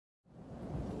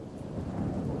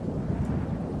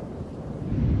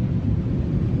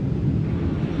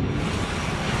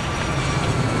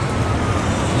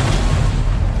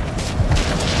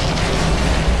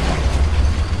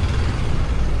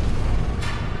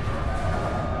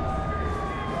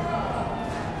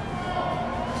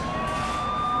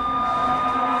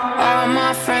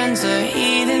friends are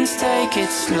heathens, take it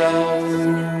slow.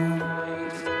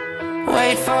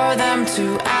 Wait for them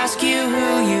to ask you who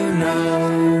you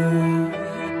know.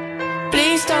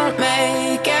 Please don't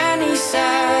make any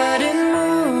sudden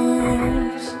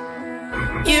moves.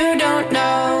 You don't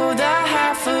know the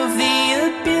half of the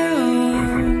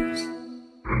abuse.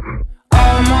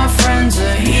 All my friends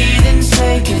are heathens,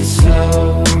 take it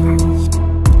slow.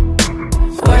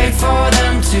 Wait for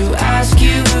them to ask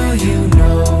you who you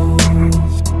know.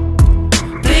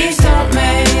 Please don't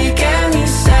make any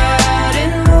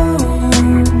sudden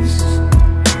moves.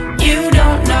 You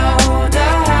don't know the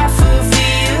half of the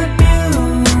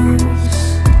abuse.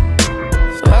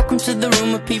 Welcome to the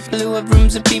room of people who have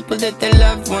rooms of people that they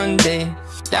loved one day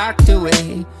docked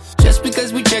away. Just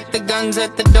because we check the guns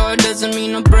at the door doesn't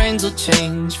mean our brains will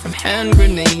change from hand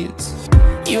grenades.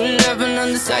 You loving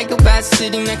on the psychopath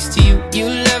sitting next to you. You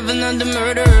loving on the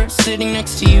murderer sitting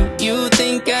next to you. You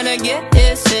think I'd get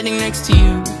here sitting next to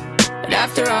you. But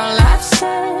after all I've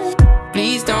said,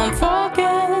 please don't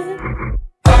forget.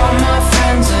 All my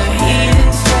friends are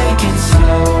heathens, take it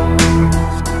slow.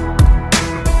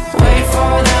 Wait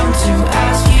for them to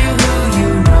ask you who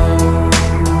you know.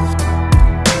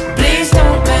 Please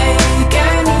don't make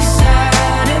any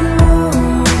sudden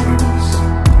moves.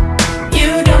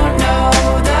 You don't know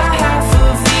the half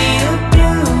of the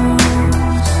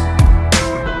abuse.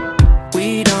 We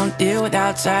don't deal with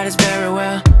outsiders very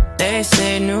well. They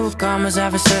say newcomers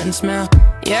have a certain smell.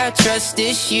 Yeah, trust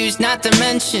issues not to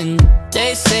mention.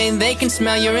 They say they can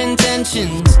smell your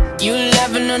intentions. You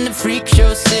laughing on the freak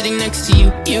show sitting next to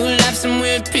you. You laugh some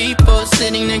weird people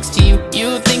sitting next to you.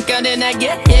 You think how did I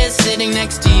get here sitting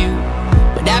next to you.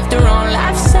 But after all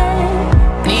I've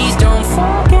said, please don't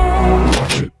forget.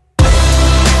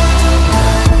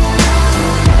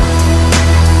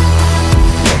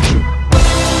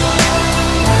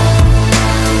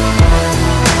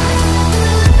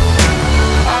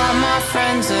 All my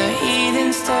friends are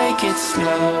heathens, take it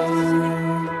slow.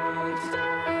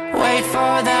 Wait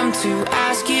for them to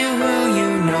ask you who you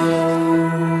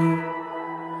know.